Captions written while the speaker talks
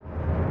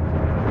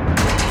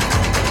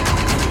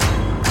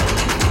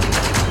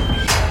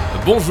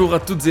Bonjour à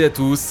toutes et à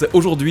tous,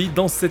 aujourd'hui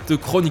dans cette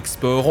chronique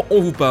sport,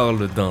 on vous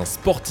parle d'un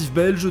sportif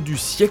belge du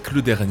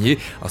siècle dernier,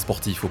 un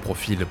sportif au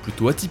profil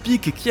plutôt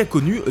atypique qui a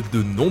connu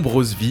de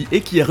nombreuses vies et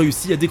qui a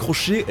réussi à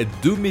décrocher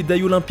 2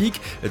 médailles olympiques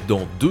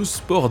dans 2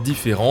 sports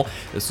différents.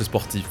 Ce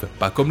sportif,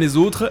 pas comme les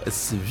autres,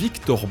 c'est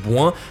Victor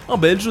Boin, un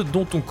belge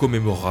dont on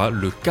commémorera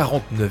le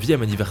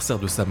 49e anniversaire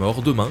de sa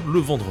mort demain, le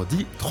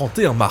vendredi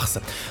 31 mars.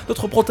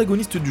 Notre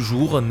protagoniste du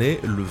jour naît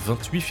le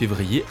 28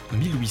 février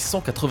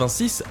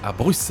 1886 à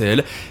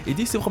Bruxelles. Et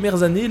dès ses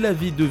premières années, la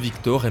vie de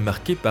Victor est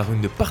marquée par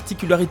une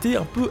particularité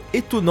un peu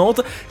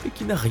étonnante et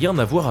qui n'a rien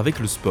à voir avec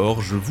le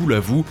sport, je vous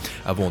l'avoue.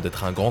 Avant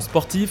d'être un grand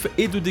sportif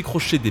et de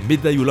décrocher des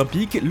médailles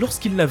olympiques,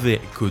 lorsqu'il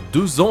n'avait que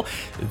 2 ans,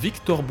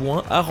 Victor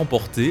Boin a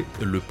remporté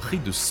le prix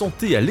de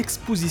santé à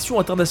l'exposition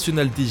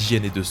internationale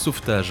d'hygiène et de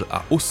sauvetage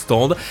à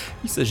Ostende.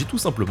 Il s'agit tout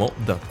simplement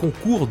d'un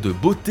concours de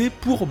beauté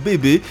pour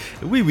bébés.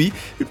 Oui,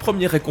 une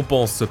première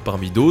récompense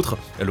parmi d'autres.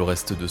 Le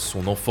reste de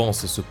son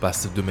enfance se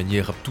passe de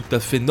manière tout à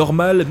fait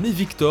normale, mais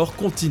Victor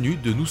continue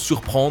de nous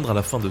surprendre à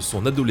la fin de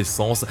son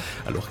adolescence.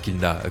 Alors qu'il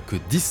n'a que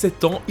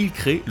 17 ans, il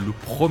crée le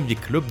premier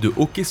club de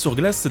hockey sur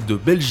glace de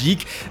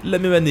Belgique. La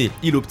même année,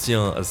 il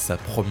obtient sa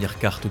première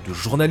carte de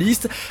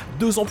journaliste.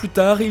 2 ans plus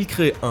tard, il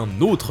crée un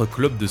autre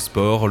club de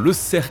sport, le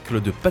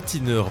Cercle de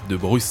patineurs de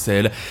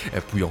Bruxelles.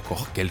 Puis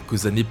encore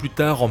quelques années plus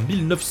tard, en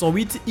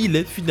 1908, il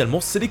est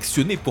finalement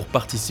sélectionné pour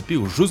participer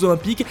aux Jeux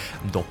Olympiques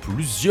dans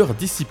plusieurs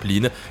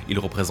disciplines. Il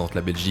représente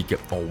la Belgique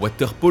en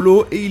water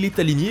polo et il est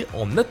aligné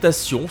en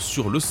natation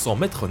sur le 100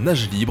 mètres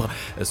nage libre.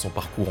 Son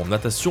parcours en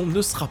natation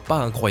ne sera pas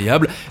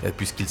incroyable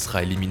puisqu'il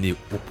sera éliminé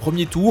au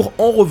premier tour.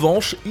 En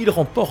revanche, il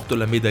remporte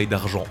la médaille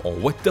d'argent en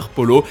water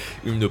polo,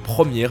 une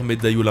première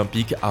médaille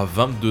olympique à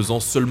 22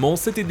 ans seulement.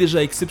 C'était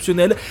déjà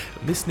exceptionnel,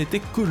 mais ce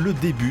n'était que le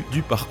début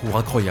du parcours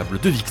incroyable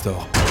de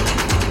Victor.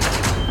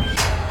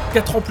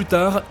 4 ans plus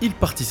tard, il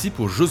participe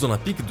aux Jeux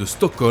Olympiques de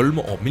Stockholm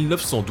en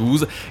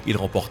 1912. Il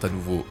remporte à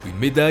nouveau une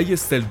médaille,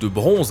 celle de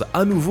bronze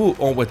à nouveau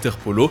en water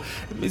polo,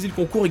 mais il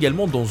concourt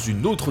également dans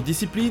une autre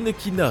discipline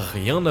qui n'a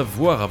rien à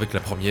voir avec la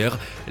première,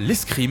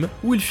 l'escrime,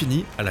 où il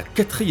finit à la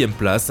 4e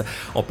place.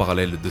 En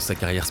parallèle de sa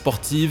carrière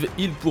sportive,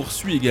 il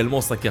poursuit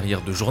également sa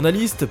carrière de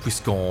journaliste,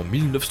 puisqu'en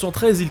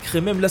 1913, il crée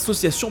même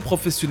l'association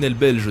professionnelle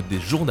belge des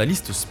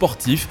journalistes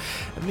sportifs.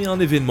 Mais un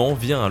événement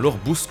vient alors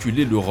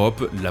bousculer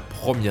l'Europe, la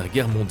Première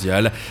Guerre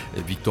mondiale.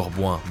 Victor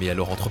Boin met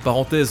alors entre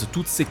parenthèses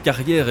toutes ses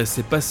carrières et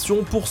ses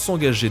passions pour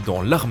s'engager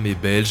dans l'armée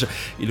belge.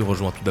 Il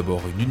rejoint tout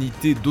d'abord une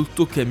unité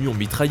d'autocamions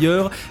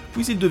mitrailleurs,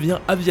 puis il devient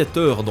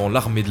aviateur dans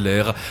l'armée de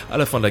l'air. À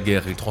la fin de la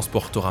guerre, il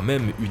transportera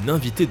même une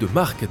invitée de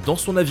marque dans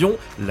son avion,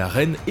 la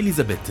reine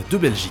Elisabeth de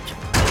Belgique.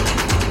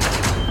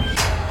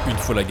 Une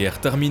fois la guerre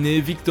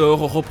terminée, Victor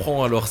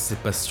reprend alors ses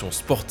passions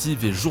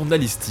sportives et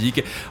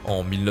journalistiques.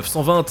 En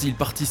 1920, il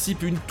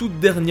participe une toute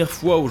dernière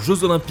fois aux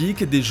Jeux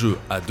Olympiques, des Jeux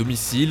à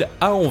domicile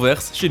à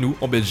Anvers, chez nous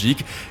en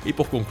Belgique. Et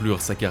pour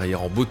conclure sa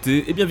carrière en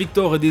beauté,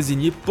 Victor est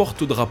désigné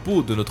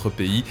porte-drapeau de notre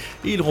pays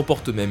et il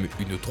remporte même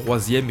une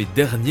 3e et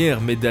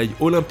dernière médaille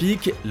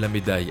olympique, la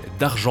médaille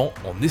d'argent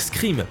en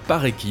escrime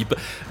par équipe.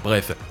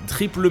 Bref,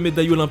 triple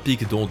médaille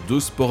olympique dans 2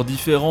 sports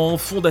différents,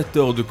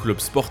 fondateur de clubs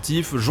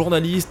sportifs,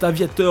 journaliste,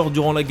 aviateur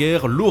durant la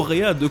guerre,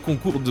 lauréat de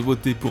concours de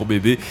beauté pour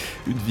bébé,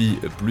 une vie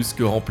plus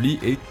que remplie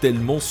et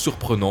tellement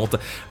surprenante.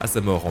 À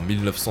sa mort en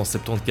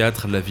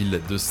 1974, la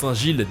ville de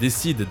Saint-Gilles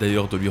décide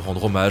d'ailleurs de lui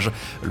rendre hommage.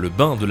 Le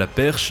bain de la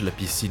Perche, la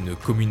piscine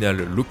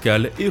communale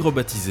locale, est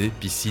rebaptisée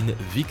piscine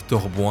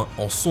Victor Boin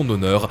en son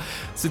honneur.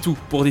 C'est tout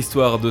pour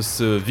l'histoire de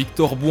ce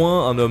Victor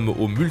Boin, un homme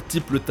aux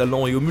multiples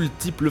talents et aux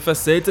multiples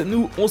facettes.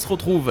 Nous, on se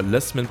retrouve la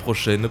semaine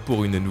prochaine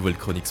pour une nouvelle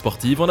chronique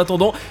sportive. En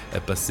attendant,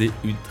 passez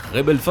une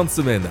très belle fin de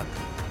semaine.